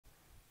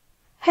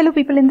Hello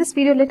people, in this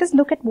video let us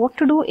look at what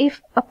to do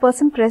if a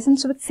person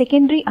presents with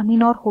secondary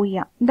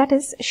amenorrhoea. That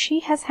is, she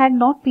has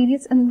not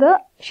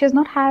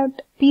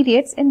had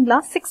periods in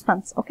last 6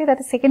 months. Okay, that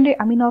is secondary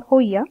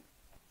amenorrhoea.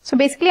 So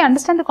basically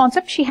understand the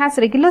concept. She has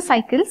regular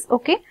cycles,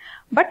 okay,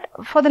 but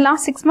for the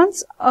last 6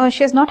 months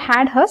she has not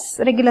had her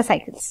regular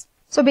cycles.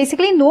 So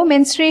basically no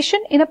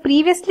menstruation in a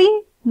previously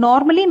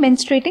normally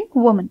menstruating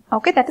woman.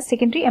 Okay, that is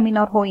secondary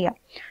amenorrhoea.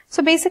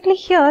 So basically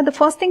here the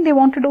first thing they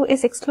want to do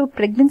is exclude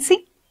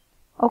pregnancy.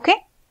 Okay,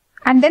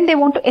 and then they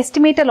want to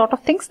estimate a lot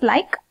of things,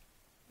 like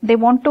they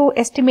want to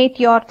estimate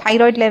your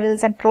thyroid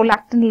levels and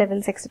prolactin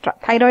levels, etc.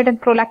 Thyroid and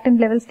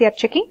prolactin levels they are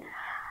checking.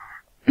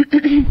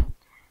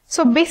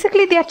 So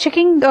basically they are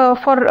checking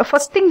for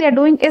first thing they are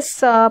doing is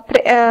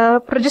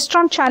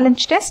progesterone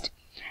challenge test.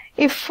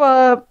 If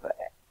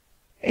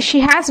she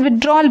has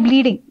withdrawal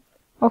bleeding,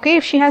 okay,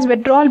 if she has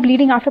withdrawal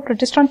bleeding after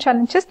progesterone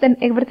challenges, then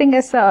everything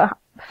is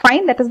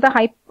fine. That is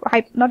the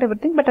not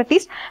everything, but at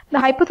least the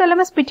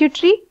hypothalamus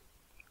pituitary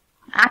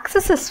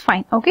axis is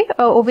fine. Okay,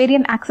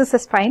 ovarian axis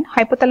is fine.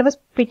 Hypothalamus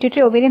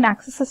pituitary ovarian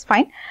axis is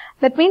fine.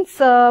 That means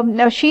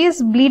she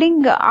is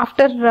bleeding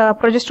after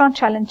progesterone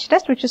challenge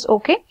test, which is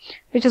okay,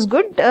 which is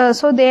good.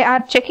 So they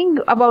are checking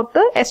about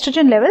the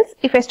estrogen levels.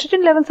 If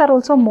estrogen levels are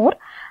also more,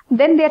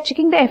 then they are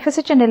checking the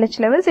FSH and LH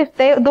levels. If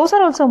those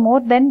are also more,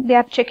 then they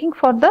are checking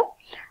for the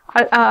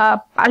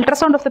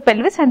ultrasound of the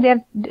pelvis, and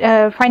they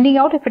are finding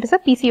out if it is a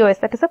PCOS,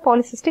 that is a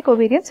polycystic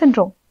ovarian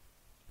syndrome.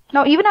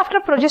 Now, even after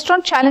a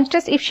progesterone challenge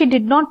test, if she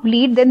did not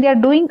bleed, then they are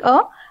doing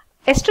a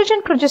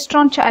estrogen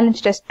progesterone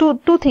challenge test.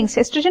 Two things,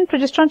 estrogen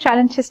progesterone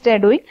challenge test they are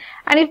doing.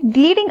 And if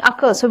bleeding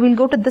occurs, so we'll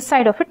go to this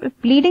side of it.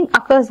 If bleeding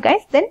occurs,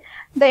 guys, then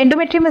the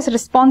endometrium is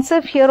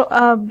responsive here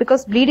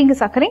because bleeding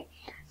is occurring.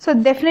 So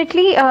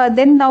definitely,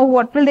 then now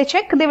what will they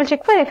check? They will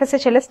check for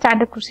FSH-LS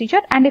standard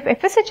procedure. And if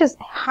FSH is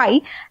high,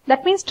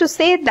 that means to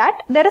say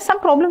that there is some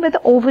problem with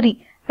the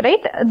ovary.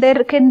 Right,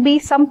 there can be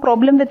some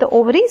problem with the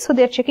ovary, so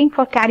they are checking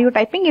for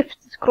karyotyping. If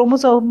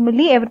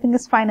chromosomally everything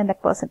is fine in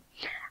that person.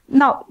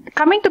 Now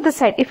coming to this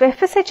side, if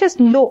FSH is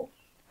low,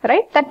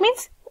 right, that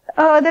means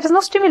there is no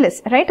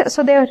stimulus, right?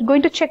 So they are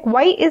going to check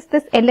why is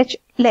this LH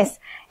less.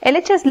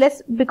 LH is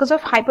less because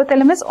of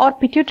hypothalamus or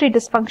pituitary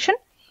dysfunction.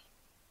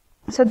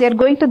 So they are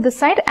going to this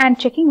side and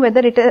checking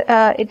whether it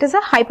is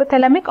a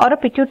hypothalamic or a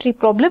pituitary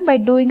problem by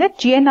doing a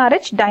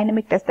GnRH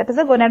dynamic test. That is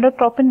a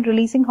gonadotropin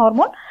releasing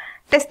hormone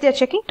test they are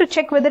checking to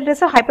check whether it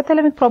is a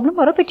hypothalamic problem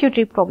or a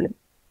pituitary problem.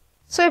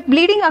 So if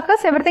bleeding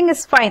occurs, everything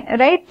is fine,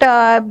 right?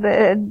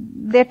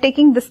 They are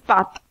taking this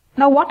path.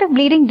 Now what if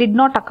bleeding did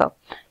not occur?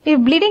 If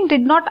bleeding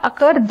did not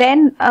occur,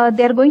 then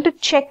they are going to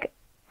check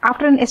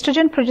after an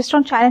estrogen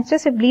progesterone challenge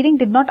test. If bleeding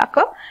did not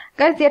occur,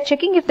 guys, they are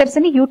checking if there is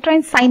any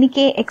uterine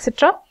synechiae,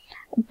 etc.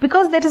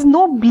 Because there is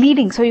no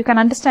bleeding, so you can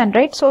understand,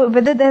 right? So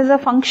whether there is a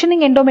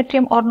functioning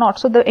endometrium or not.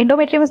 So the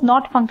endometrium is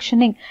not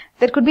functioning.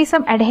 There could be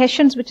some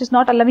adhesions which is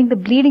not allowing the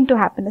bleeding to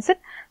happen, is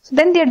it? So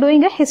then they are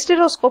doing a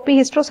hysteroscopy,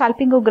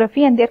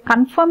 hysterosalpingography, and they are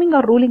confirming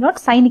or ruling out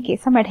synechiae,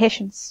 some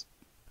adhesions.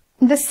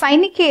 The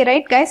synechiae,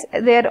 right, guys,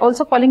 they are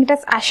also calling it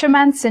as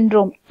Ashermann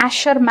syndrome.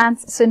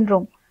 Ashermann's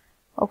syndrome.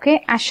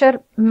 Okay,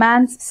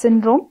 Ashermann's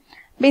syndrome.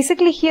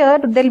 Basically here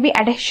there will be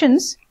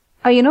adhesions.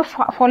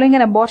 Following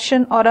an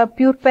abortion or a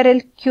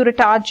puerperal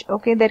curettage,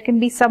 okay, there can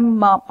be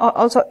some,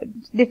 also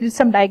there is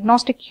some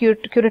diagnostic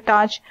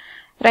curettage,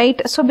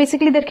 right? So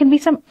basically there can be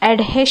some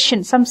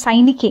adhesion, some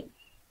synechiae,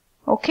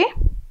 okay?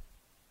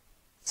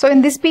 So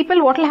in these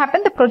people, what will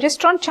happen? The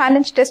progesterone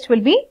challenge test will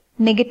be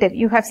negative.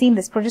 You have seen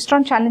this,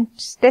 progesterone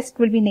challenge test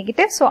will be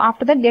negative. So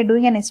after that, they are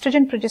doing an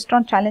estrogen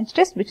progesterone challenge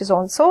test, which is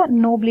also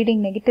no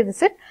bleeding negative,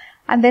 is it?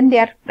 And then they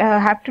are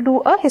have to do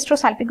a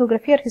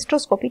hysterosalpingography or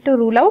hysteroscopy to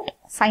rule out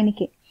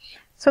synechiae.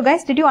 So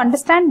guys, did you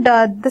understand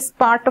this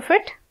part of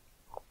it?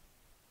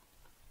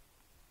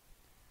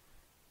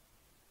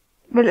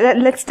 Well,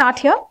 let's start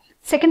here.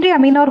 Secondary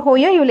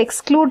amenorrhoea, you will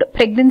exclude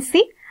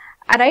pregnancy,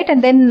 alright,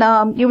 and then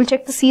you will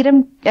check the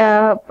serum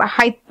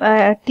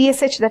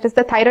TSH, that is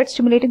the thyroid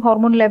stimulating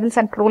hormone levels,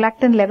 and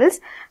prolactin levels.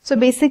 So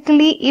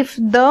basically, if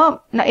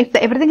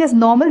everything is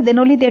normal, then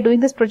only they are doing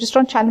this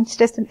progesterone challenge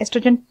test and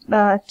estrogen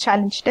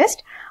challenge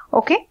test.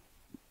 Okay.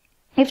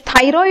 If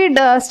thyroid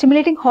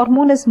stimulating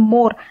hormone is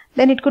more,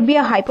 then it could be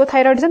a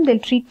hypothyroidism. They'll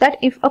treat that.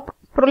 If a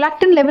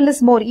prolactin level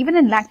is more, even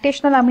in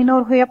lactational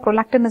amenorrhoea,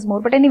 prolactin is more.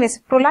 But anyways,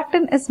 if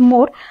prolactin is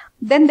more,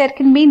 then there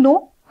can be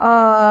no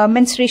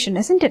menstruation,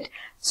 isn't it?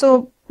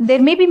 So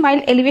there may be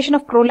mild elevation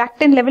of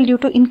prolactin level due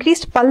to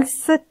increased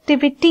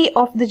pulsatility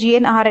of the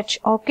GnRH,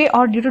 okay,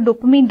 or due to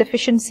dopamine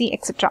deficiency,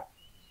 etc.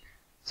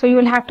 So you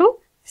will have to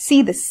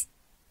see this.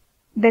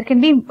 There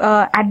can be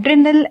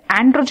adrenal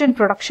androgen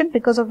production,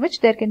 because of which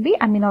there can be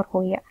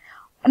amenorrhoea.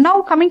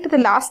 Now coming to the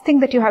last thing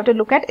that you have to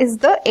look at is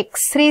the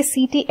X-ray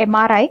CT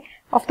MRI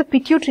of the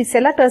pituitary.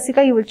 Sella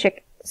turcica you will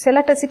check.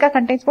 Sella turcica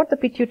contains what? The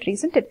pituitary,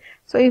 isn't it?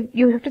 So if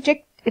you have to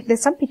check if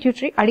there's some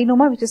pituitary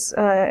adenoma which is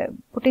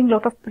putting a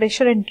lot of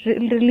pressure and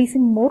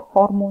releasing more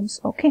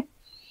hormones. Okay.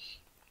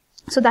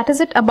 So that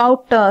is it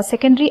about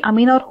secondary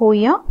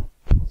amenorrhoea.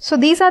 So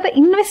these are the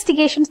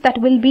investigations that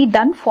will be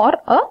done for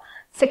a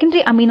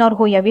secondary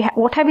amenorrhoea.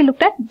 What have we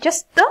looked at?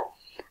 Just the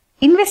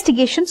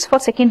investigations for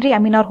secondary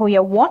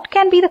amenorrhoea. What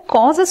can be the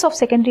causes of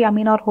secondary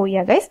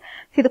amenorrhoea, guys?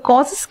 See, the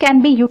causes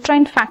can be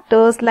uterine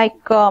factors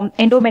like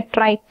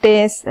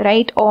endometritis,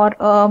 right, or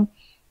a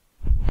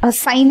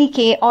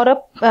Gynecology or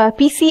a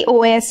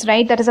PCOS,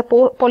 right, that is a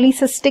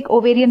polycystic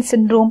ovarian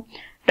syndrome,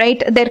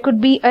 right. There could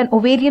be an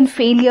ovarian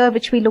failure,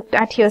 which we looked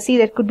at here. See,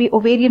 there could be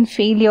ovarian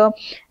failure.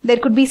 There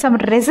could be some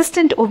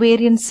resistant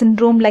ovarian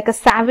syndrome like a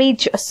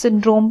Savage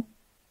syndrome.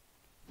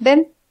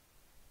 Then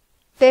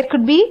there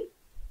could be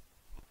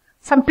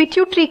some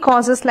pituitary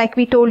causes, like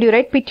we told you,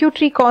 right?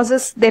 Pituitary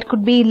causes, there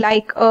could be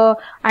like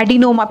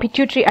adenoma,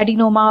 pituitary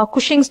adenoma,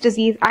 Cushing's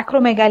disease,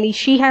 acromegaly,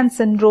 Sheehan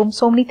syndrome.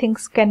 So many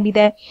things can be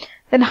there.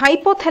 Then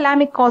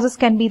hypothalamic causes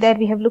can be there.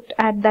 We have looked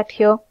at that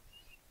here.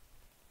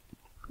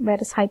 Where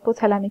is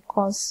hypothalamic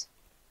cause?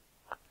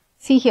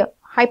 See here,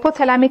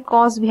 hypothalamic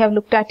cause we have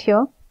looked at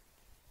here,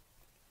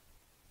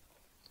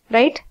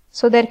 right?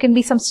 So there can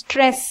be some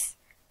stress,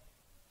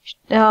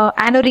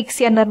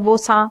 anorexia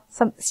nervosa,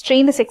 some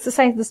strenuous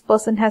exercise this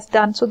person has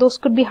done. So those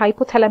could be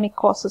hypothalamic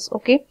causes,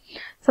 okay?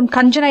 Some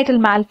congenital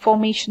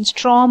malformations,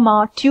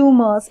 trauma,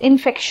 tumors,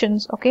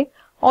 infections, okay?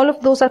 All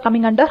of those are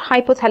coming under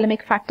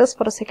hypothalamic factors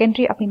for a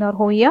secondary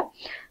amenorrhoea.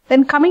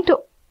 Then coming to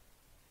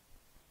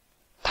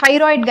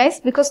thyroid, guys,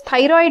 because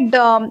thyroid,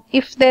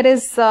 if there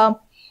is,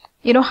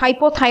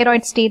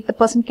 hypothyroid state, the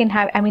person can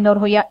have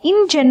amenorrhoea.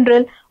 In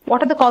general,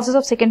 what are the causes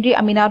of secondary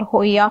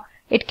amenorrhoea?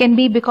 It can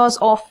be because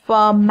of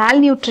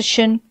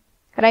malnutrition,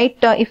 right?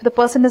 If the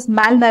person is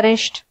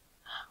malnourished,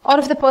 or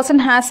if the person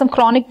has some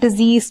chronic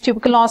disease,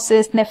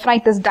 tuberculosis,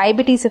 nephritis,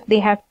 diabetes, if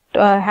they have.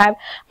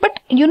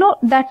 But you know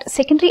that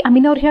secondary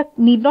amenorrhea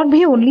need not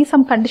be only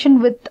some condition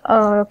with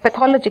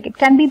pathologic. It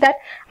can be that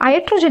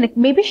iatrogenic.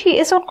 Maybe she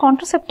is on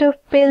contraceptive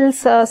pills.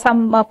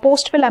 Some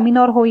post-pill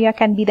amenorrhoea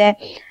can be there.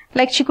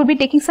 Like she could be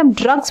taking some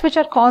drugs which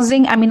are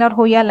causing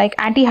amenorrhoea, like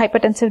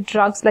antihypertensive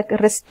drugs like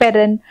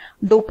risperidone,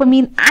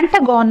 dopamine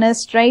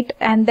antagonist, right?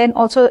 And then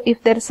also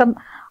if there is some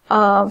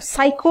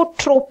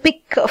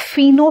psychotropic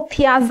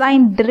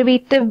phenothiazine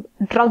derivative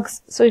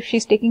drugs. So if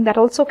she's taking that,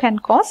 also can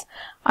cause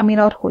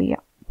amenorrhoea.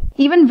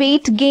 Even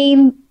weight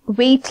gain,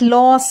 weight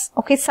loss,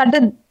 okay,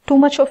 sudden, too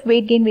much of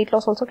weight gain, weight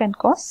loss also can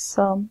cause,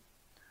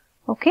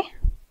 okay.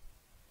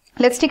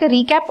 Let's take a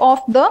recap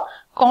of the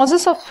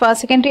causes of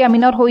secondary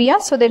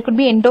amenorrhoea. So there could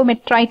be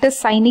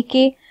endometritis,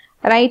 Gynecology,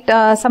 right,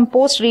 some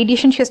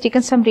post-radiation, she has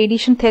taken some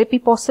radiation therapy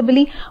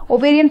possibly,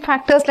 ovarian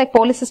factors like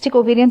polycystic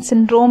ovarian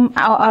syndrome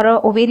or a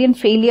ovarian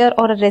failure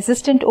or a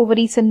resistant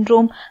ovary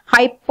syndrome,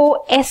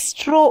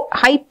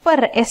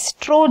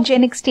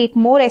 hyperestrogenic state,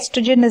 more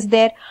estrogen is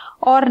there,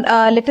 or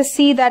let us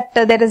see that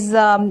there is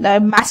a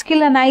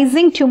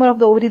masculinizing tumor of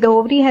the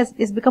ovary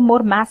is become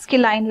more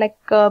masculine, like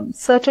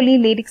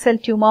sertraline Leydig cell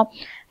tumor.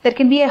 There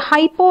can be a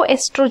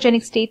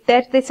hypoestrogenic state.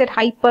 There they said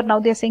hyper, now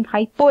they are saying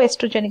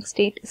hypoestrogenic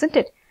state, isn't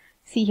it?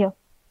 See here.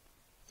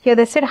 Here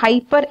they said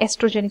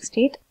hyperestrogenic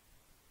state.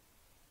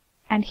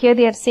 And here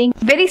they are saying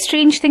very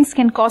strange things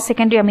can cause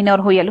secondary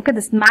amenorrhoea. Look at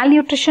this.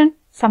 Malnutrition,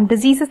 some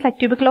diseases like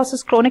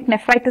tuberculosis, chronic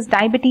nephritis,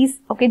 diabetes,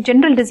 okay,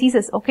 general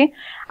diseases, okay.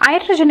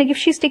 Iatrogenic, if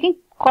she's taking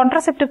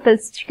contraceptive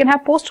pills, she can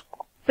have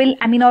post-pill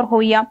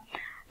amenorrhoea.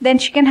 Then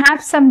she can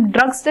have some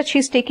drugs that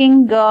she's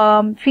taking,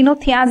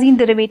 phenothiazine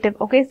derivative,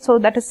 okay. So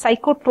that is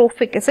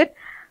psychotropic, is it?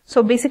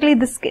 So basically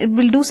this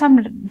will do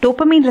some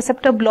dopamine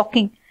receptor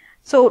blocking.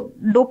 So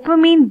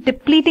dopamine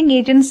depleting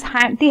agents,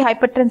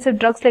 antihypertensive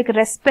drugs like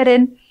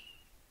risperidone,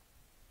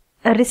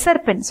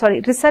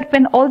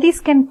 risperidone, all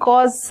these can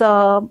cause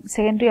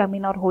secondary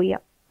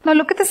amenorrhoea. Now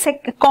look at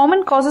the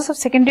common causes of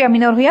secondary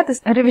amenorrhoea. This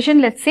revision,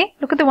 let's say,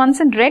 look at the ones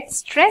in red: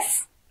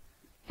 stress,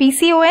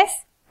 PCOS,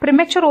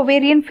 premature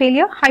ovarian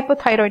failure,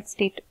 hypothyroid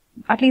state.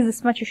 At least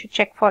this much you should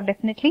check for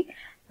definitely.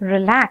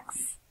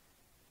 Relax.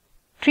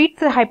 Treat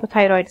the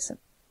hypothyroidism.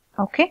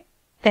 Okay.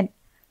 Then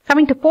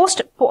coming to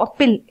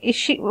post-pill,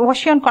 was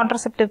she on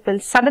contraceptive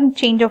pills? Sudden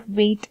change of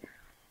weight,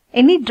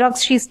 any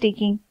drugs she's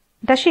taking.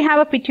 Does she have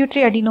a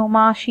pituitary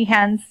adenoma?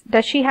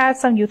 Does she have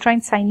some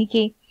uterine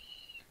Gynecology?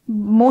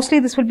 Mostly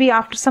this will be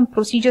after some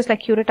procedures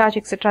like curettage,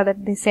 etc.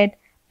 that they said.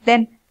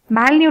 Then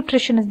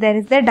malnutrition is there.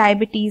 Is there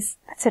diabetes?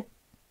 That's it.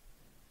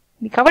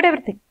 We covered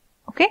everything.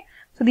 Okay.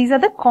 So these are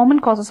the common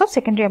causes of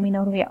secondary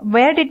amenorrhoea.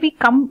 Where did we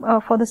come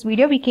for this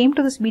video? We came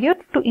to this video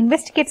to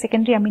investigate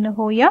secondary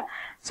amenorrhoea.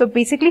 So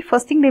basically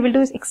first thing they will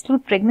do is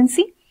exclude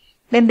pregnancy.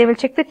 Then they will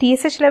check the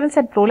TSH levels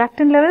and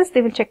prolactin levels.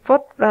 They will check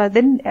for,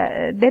 then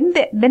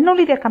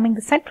only they are coming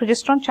this side,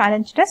 progesterone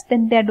challenge test.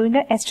 Then they are doing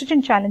an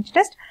estrogen challenge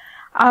test.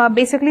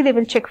 Basically they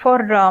will check for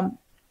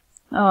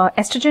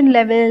estrogen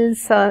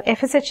levels,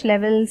 FSH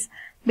levels.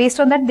 Based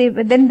on that,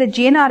 then the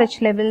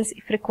GnRH levels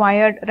if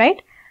required,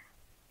 right?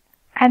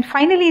 And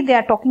finally, they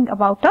are talking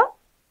about a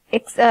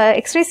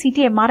X-ray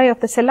CT MRI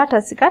of the sella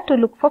turcica to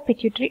look for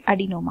pituitary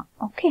adenoma.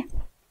 Okay.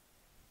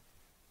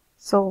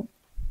 So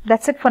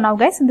that's it for now,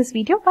 guys, in this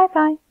video. Bye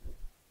bye.